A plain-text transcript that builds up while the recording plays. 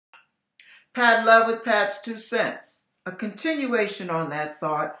Pat Love with Pat's 2 cents. A continuation on that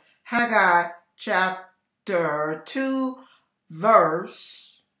thought. Haggai chapter 2,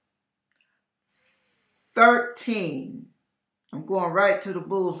 verse 13. I'm going right to the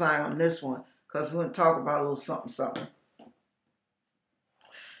bullseye on this one because we're going to talk about a little something.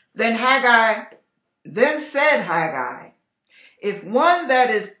 Then said Haggai, if one that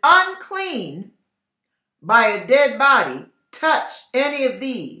is unclean by a dead body touch any of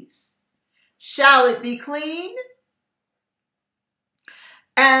these, shall it be clean?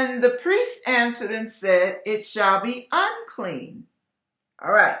 And the priest answered and said, it shall be unclean.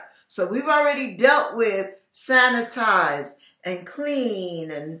 All right, so we've already dealt with sanitized and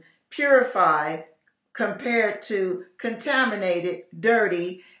clean and purified compared to contaminated,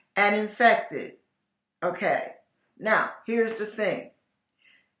 dirty, and infected. Okay, now here's the thing.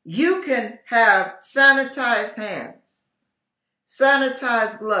 You can have sanitized hands,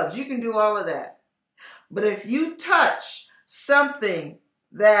 sanitized gloves. You can do all of that. But if you touch something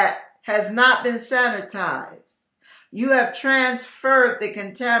that has not been sanitized, you have transferred the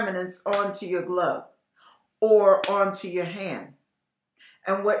contaminants onto your glove or onto your hand.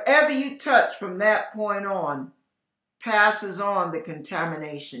 And whatever you touch from that point on passes on the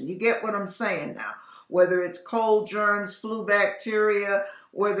contamination. You get what I'm saying now? Whether it's cold germs, flu bacteria,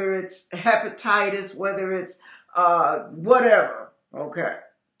 whether it's hepatitis, whether it's whatever. Okay.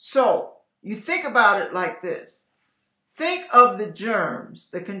 So you think about it like this. Think of the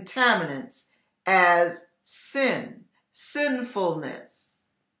germs, the contaminants, as sin, sinfulness.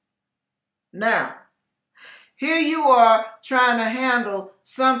 Now, here you are trying to handle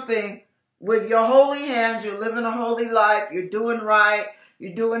something with your holy hands. You're living a holy life. You're doing right.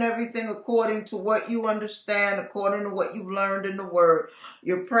 You're doing everything according to what you understand, according to what you've learned in the Word.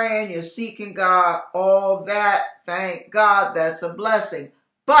 You're praying. You're seeking God. All that, thank God, that's a blessing.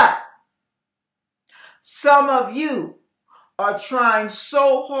 But some of you are trying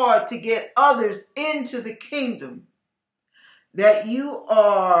so hard to get others into the kingdom that you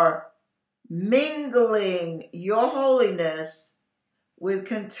are mingling your holiness with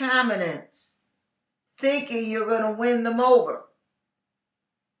contaminants, thinking you're going to win them over.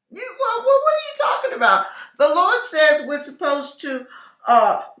 What are you talking about? The Lord says we're supposed to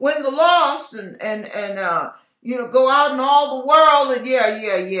win the lost and go out in all the world and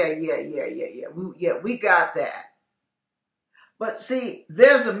we got that. But see,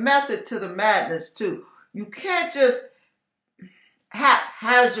 there's a method to the madness too. You can't just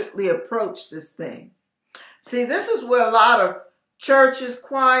haphazardly approach this thing. See, this is where a lot of churches,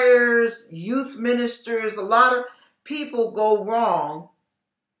 choirs, youth ministers, a lot of people go wrong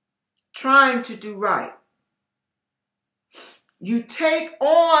trying to do right. You take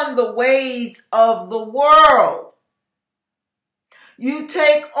on the ways of the world. You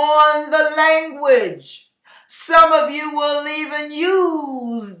take on the language. Some of you will even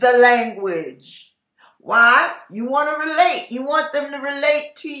use the language. Why? You want to relate. You want them to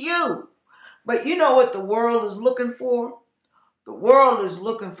relate to you. But you know what the world is looking for? The world is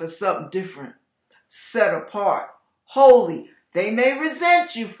looking for something different, set apart, holy. They may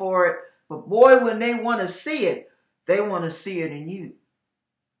resent you for it, but boy, when they want to see it, they want to see it in you.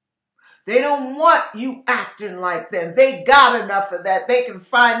 They don't want you acting like them. They got enough of that. They can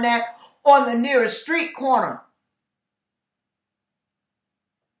find that on the nearest street corner.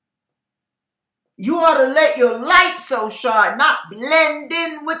 You ought to let your light so shine, not blend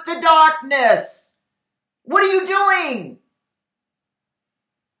in with the darkness. What are you doing?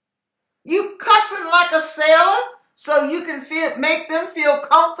 You cussing like a sailor so you can make them feel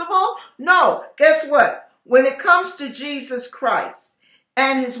comfortable? No, guess what? When it comes to Jesus Christ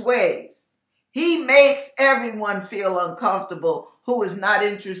and his ways, he makes everyone feel uncomfortable who is not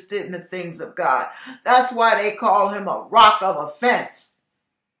interested in the things of God. That's why they call him a rock of offense.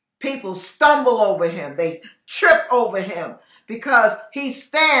 People stumble over him. They trip over him because he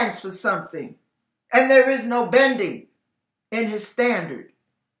stands for something. And there is no bending in his standard.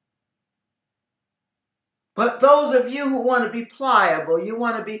 But those of you who want to be pliable, you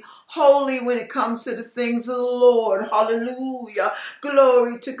want to be holy when it comes to the things of the Lord. Hallelujah.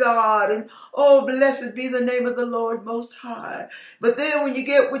 Glory to God. And oh, blessed be the name of the Lord Most High. But then when you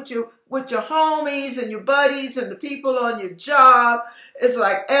get with your homies and your buddies and the people on your job, it's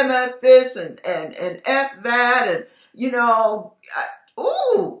like MF this and F that. And,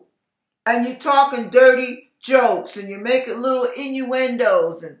 and you're talking dirty jokes and you're making little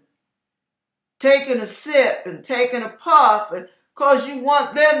innuendos and taking a sip and taking a puff because you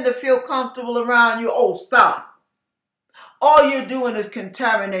want them to feel comfortable around you. Oh, stop. All you're doing is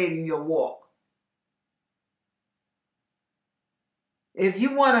contaminating your walk. If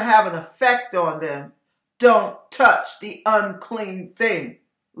you want to have an effect on them, don't touch the unclean thing.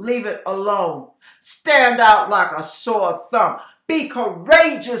 Leave it alone. Stand out like a sore thumb. Be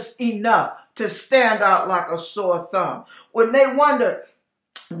courageous enough to stand out like a sore thumb. When they wonder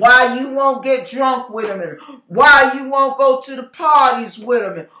why you won't get drunk with them and why you won't go to the parties with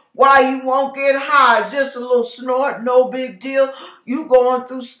them and why you won't get high, just a little snort, no big deal. You going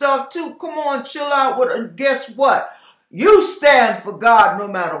through stuff too. Come on, chill out with it. And guess what? You stand for God no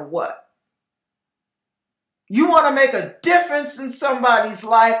matter what. You want to make a difference in somebody's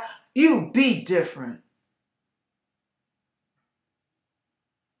life, you be different.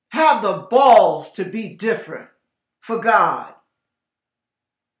 Have the balls to be different for God.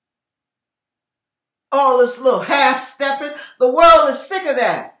 All this little half-stepping, the world is sick of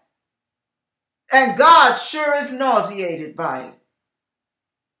that. And God sure is nauseated by it.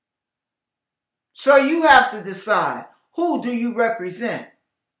 So you have to decide, who do you represent?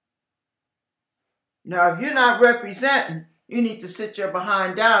 Now, if you're not representing, you need to sit your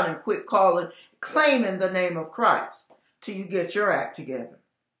behind down and quit claiming the name of Christ till you get your act together.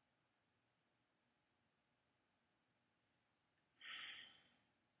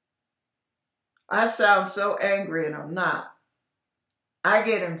 I sound so angry and I'm not. I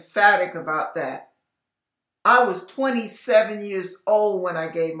get emphatic about that. I was 27 years old when I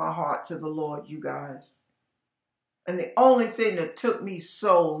gave my heart to the Lord, you guys. And the only thing that took me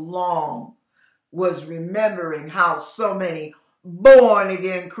so long was remembering how so many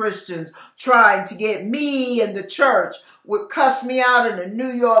born-again Christians trying to get me and the church would cuss me out in a New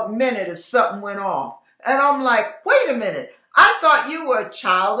York minute if something went off. And I'm like, wait a minute. I thought you were a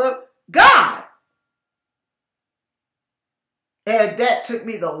child of God. And that took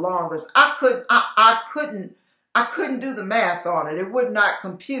me the longest. I couldn't do the math on it. It would not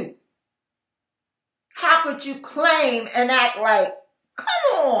compute. How could you claim and act like,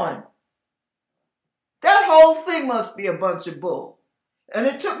 come on? That whole thing must be a bunch of bull. And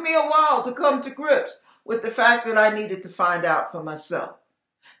it took me a while to come to grips with the fact that I needed to find out for myself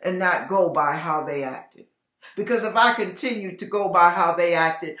and not go by how they acted. Because if I continued to go by how they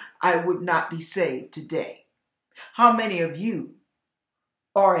acted, I would not be saved today. How many of you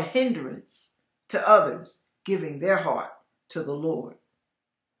are a hindrance to others giving their heart to the Lord?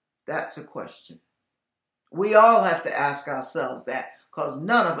 That's a question. We all have to ask ourselves that, because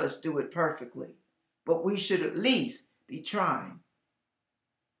none of us do it perfectly. But we should at least be trying.